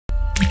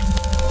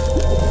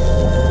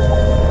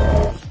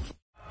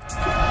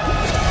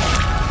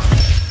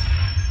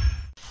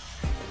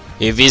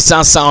Hivi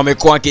sasa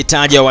wamekuwa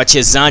wakitaja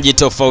wachezaji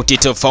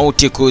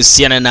tofauti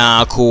kuhusiana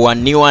na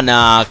kuwaniwa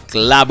na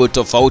klabu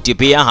tofauti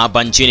pia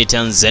hapa nchini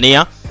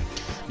Tanzania.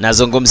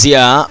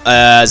 Nazungumzia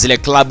zile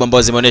klabu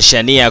ambazo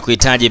zimeonyesha nia ya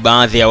kuhitaji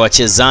baadhi ya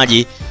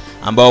wachezaji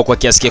ambao kwa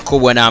kiasi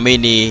kikubwa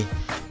naamini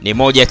ni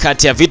moja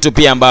kati ya vitu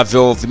pia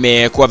ambavyo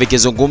vimekuwa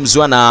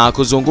vikizungumzwa na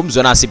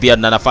kuzungumzwa nasi pia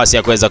na nafasi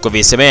ya kuweza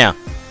kuvisemea.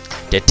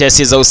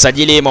 Tetesi za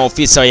usajili,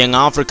 maofisa wa Young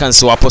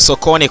Africans wapo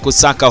sokoni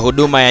kusaka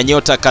huduma ya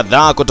nyota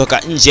kadhaa kutoka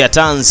nje ya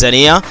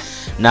Tanzania,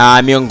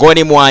 na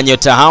miongoni mwa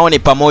nyota hao ni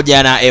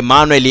pamoja na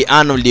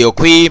Emmanuel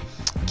Okwi,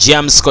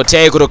 James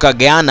Kotei kutoka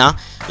Ghana,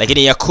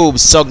 lakini Yakub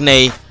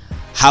Zognay.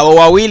 Hawa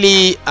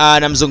wawili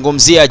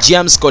namzungumzia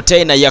James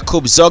Kotei na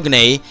Yakub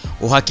Zognay,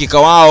 uhakika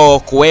wao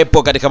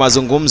kuwepo katika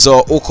mazungumzo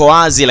uko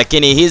wazi,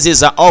 lakini hizi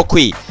za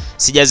Okwi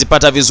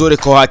sijazipata vizuri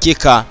kwa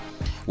hakika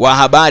wa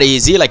habari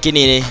hizi,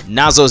 lakini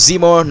nazo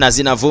zimo na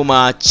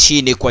zinavuma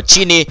chini kwa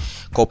chini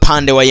kwa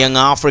upande wa Young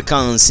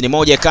Africans. Ni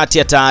moja kati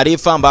ya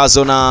taarifa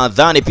ambazo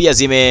nadhani pia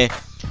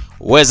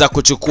zimeweza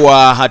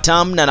kuchukua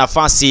hatamu na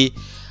nafasi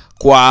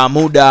kwa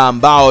muda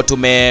ambao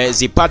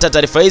tumezipata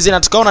taarifa hizi na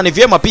tukaona ni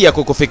vyema pia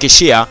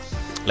kukufikishia.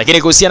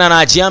 Lakini kuhusiana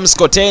na James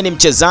Kotei, ni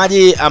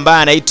mchezaji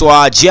ambaye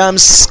anaitwa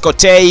James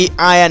Kotei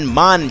Iron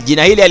Man.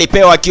 Jina hili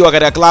alipewa akiwa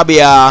katika klabu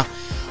ya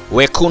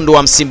Wekundu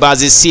wa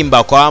Msimbazi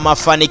Simba. Kwa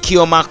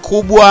mafanikio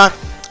makubwa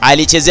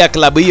alichezea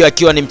klabu hiyo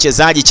akiwa ni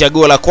mchezaji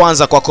chaguo la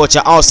kwanza kwa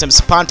kocha Austin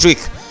Patrick,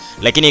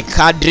 lakini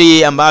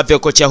kadri ambavyo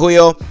kocha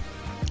huyo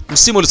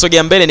msimu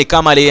ulisogea mbele ni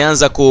kama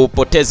alianza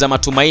kupoteza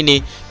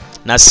matumaini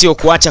na sio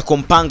kuacha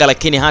kumpanga,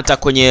 lakini hata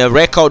kwenye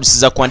records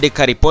za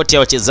kuandika ripoti ya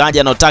wachezaji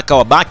anaotaka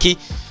wabaki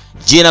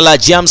jina la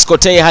James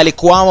Kotei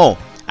halikuwamo.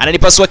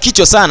 Ananipasua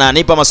kichwa sana,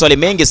 ananipa maswali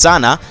mengi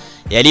sana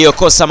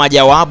yaliyokosa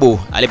majawabu.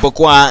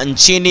 Alipokuwa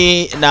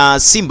nchini na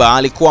Simba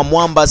alikuwa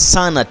mwamba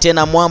sana,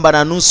 tena mwamba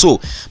na nusu.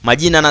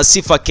 Majina na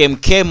sifa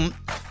kemkem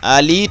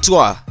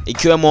aliitwa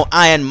ikiwemo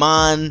Iron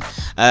Man,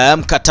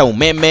 mkata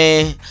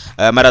umeme,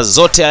 mara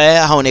zote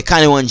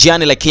haonekani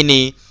uwanjani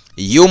lakini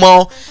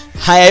yumo.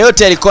 Haya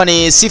yote yalikuwa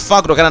ni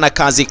sifa kutokana na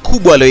kazi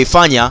kubwa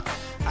aliyoifanya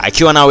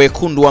akiwa na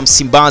Wekundu wa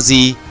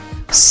Msimbazi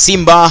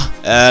Simba,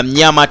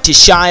 mnyama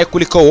tishaye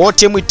kuliko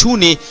wote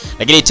mwituni.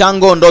 Lakini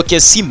tangu ondoke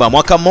Simba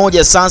mwaka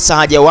mmoja sasa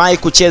hajawahi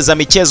kucheza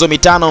michezo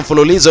mitano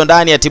mfululizo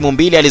ndani ya timu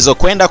mbili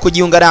alizokwenda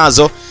kujiunga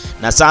nazo,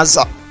 na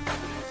sasa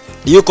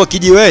yuko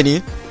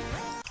kijiweni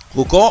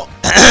huko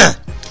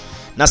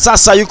na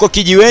sasa yuko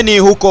kijiweni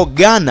huko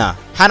Ghana.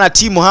 Hana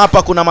timu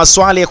hapa. Kuna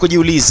maswali ya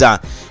kujiuliza.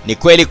 Ni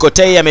kweli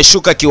Kotei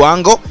ameshuka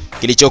kiwango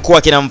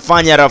kilichokuwa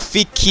kinamfanya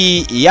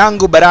rafiki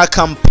yangu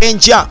Baraka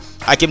Mpenja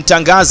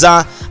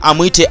akimtangaza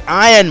amuite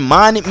Iron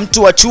Man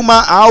mtu wa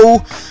chuma,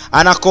 au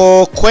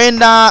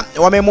anakokwenda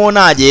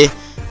wamemuonaje?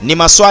 Ni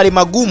maswali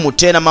magumu,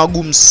 tena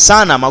magumu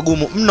sana,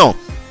 magumu mno.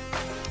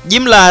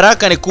 Jumla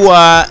haraka ni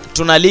kuwa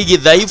tuna ligi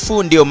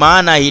dhaifu, ndio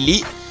maana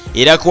hili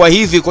inakuwa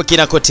hivi kwa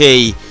kina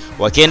Kotei.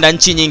 Wakienda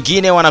nchi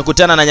nyingine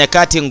wanakutana na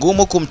nyakati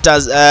ngumu.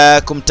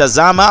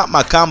 Kumtazama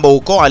Makambo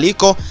huko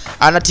aliko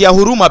anatia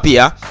huruma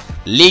pia.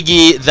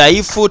 Ligi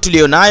dhaifu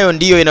tulionayo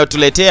ndiyo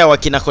inayotuletea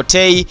wakina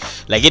Kotei,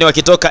 lakini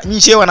wakitoka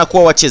nje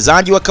wanakuwa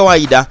wachezaji wa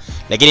kawaida.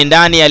 Lakini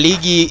ndani ya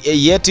ligi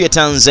yetu ya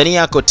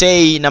Tanzania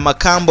Kotei na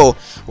Makambo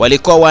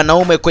walikuwa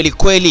wanaume kweli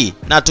kweli,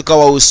 na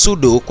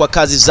tukawahusudu kwa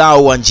kazi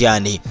zao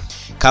uwanjani.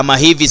 Kama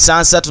hivi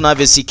sasa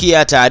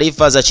tunavyosikia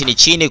taarifa za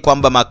chini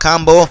kwamba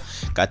Makambo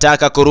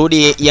kataka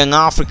kurudi Young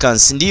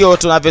Africans, ndio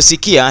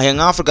tunavyosikia Young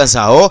Africans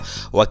hao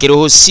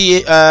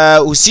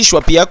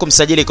wakiruhusishwa pia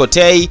kumsajili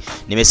Kotei.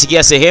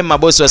 Nimesikia sehemu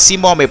mabosi wa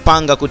Simba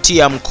wamepanga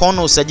kutia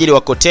mkono usajili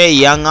wa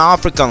Kotei Young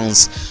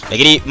Africans,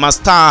 lakini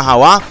mastaa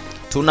hawa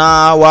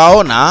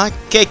tunawaona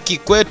keki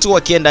kwetu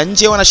wakienda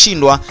nje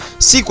wanashindwa,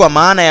 si kwa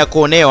maana ya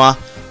kuonewa,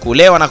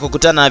 kulewa na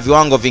kukutana na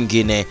viwango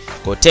vingine.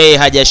 Kotei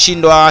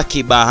hajashindwa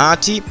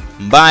kibahati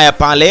mbaya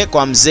pale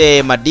kwa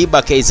mzee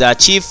Madiba Kaizer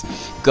Chief.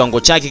 Kiwango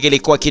chake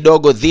kilikuwa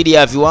kidogo dhidi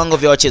ya viwango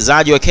vya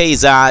wachezaji wa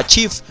Kaizer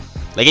Chief,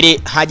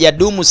 lakini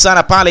hajadumu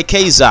sana pale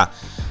Kaizer.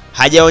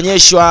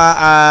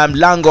 Hajaonyeshwa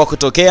mlango wa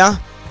kutokea,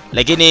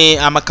 lakini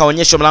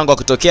kaonyeshwa mlango wa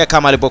kutokea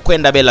kama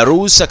alipokwenda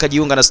Belarus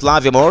akajiunga na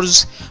Slavia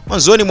Mors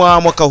mwanzoni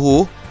mwa mwaka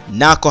huu,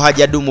 nako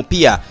hajadumu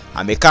pia.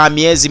 Amekaa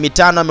miezi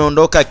mitano,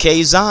 ameondoka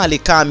Kaizer,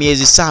 alikaa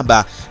miezi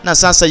 7 na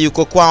sasa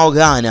yuko kwao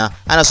Ghana.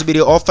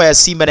 Anasubiri ofa ya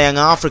Simba na Young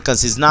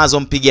Africans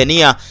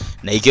zinazompigania,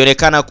 na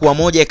ikionekana kuwa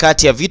moja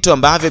kati ya vitu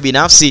ambavyo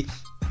binafsi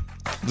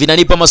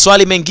vinanipa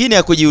maswali mengine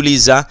ya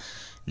kujiuliza.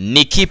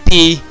 Ni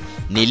kipi,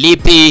 ni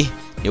lipi,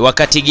 ni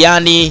wakati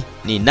gani,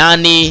 ni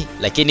nani,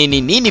 lakini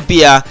ni nini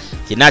pia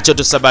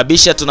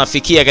kinachotusababisha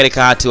tunafikia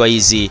katika hatua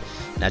hizi?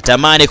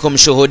 Natamani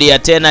kumshuhudia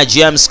tena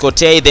James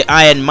Kotei the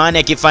Iron Man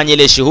akifanya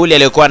ile shughuli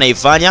aliyokuwa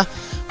anaifanya.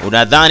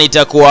 Unadhani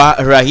itakuwa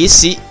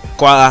rahisi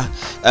kwa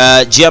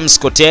James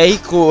Kotei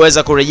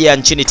kuweza kurejea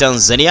nchini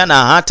Tanzania?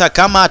 Na hata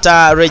kama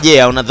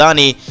atarejea,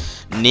 unadhani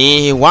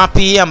ni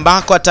wapi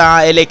ambako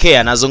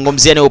ataelekea?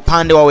 Nazungumzia ni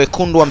upande wa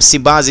Wekundu wa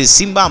Msimbazi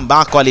Simba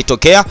ambako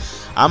alitokea.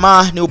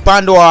 ama ni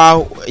upande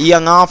wa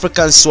Young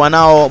Africans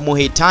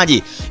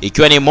wanaomhitaji,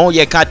 ikiwa ni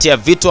moja kati ya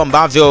vitu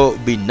ambavyo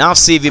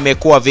binafsi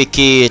vimekuwa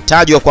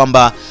vikitajwa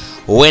kwamba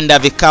huenda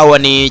vikawa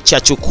ni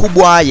chachu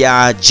kubwa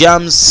ya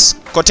James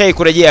Kotei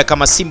kurejea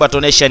kama Simba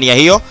tuonesha nia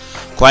hiyo,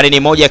 kwani ni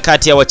moja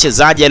kati ya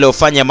wachezaji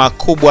aliofanya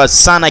makubwa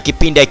sana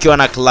kipindi akiwa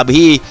na klabu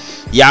hii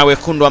ya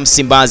wekundu wa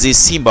Msimbazi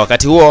Simba,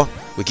 wakati huo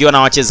ukiwa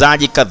na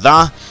wachezaji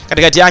kadhaa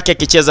katikati yake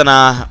akicheza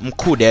na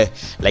Mkude,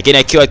 lakini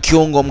akiwa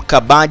kiungo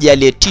mkabaji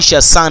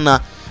aliyetisha sana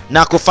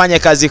na kufanya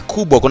kazi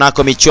kubwa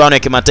kunako michuano ya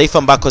kimataifa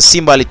ambako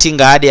Simba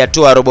alitinga hadi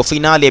hatua ya robo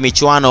finali ya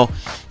michuano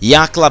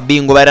ya klabu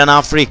bingwa barani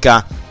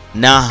Afrika.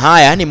 Na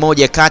haya ni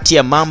moja kati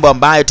ya mambo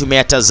ambayo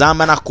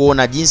tumeyatazama na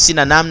kuona jinsi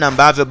na namna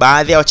ambavyo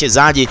baadhi ya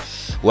wachezaji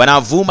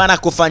wanavuma na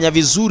kufanya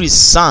vizuri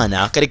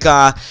sana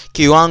katika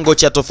kiwango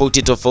cha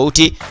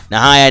tofauti, na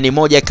haya ni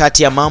moja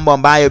kati ya mambo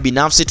ambayo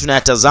binafsi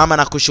tunayatazama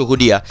na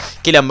kushuhudia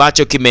kile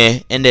ambacho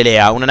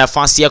kimeendelea. Una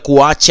nafasi ya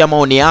kuacha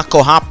maoni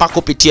yako hapa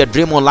kupitia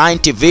Dream Online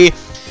TV.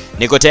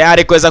 Niko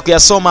tayari kuweza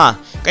kuyasoma.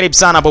 Karibu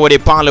sana popote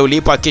pale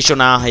ulipo, kisha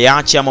na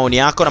yaacha maoni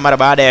yako, na mara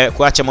baada ya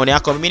kuacha maoni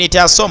yako mimi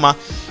nitayasoma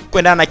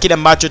kuendana na kile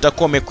ambacho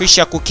utakuwa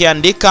umekwisha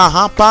kukiandika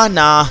hapa,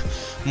 na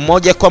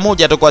moja kwa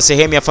moja tutakuwa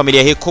sehemu ya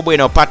familia hii kubwa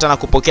inayopata na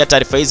kupokea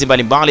taarifa hizi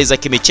mbalimbali za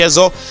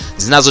kimichezo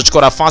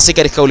zinazochukua nafasi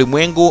katika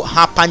ulimwengu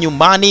hapa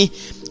nyumbani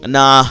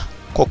na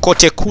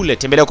kokote kule.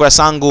 Tembelea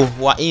ukurasa wangu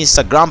wa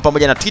Instagram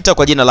pamoja na Twitter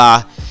kwa jina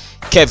la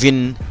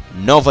Kevin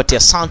Novati.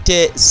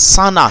 Asante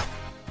sana.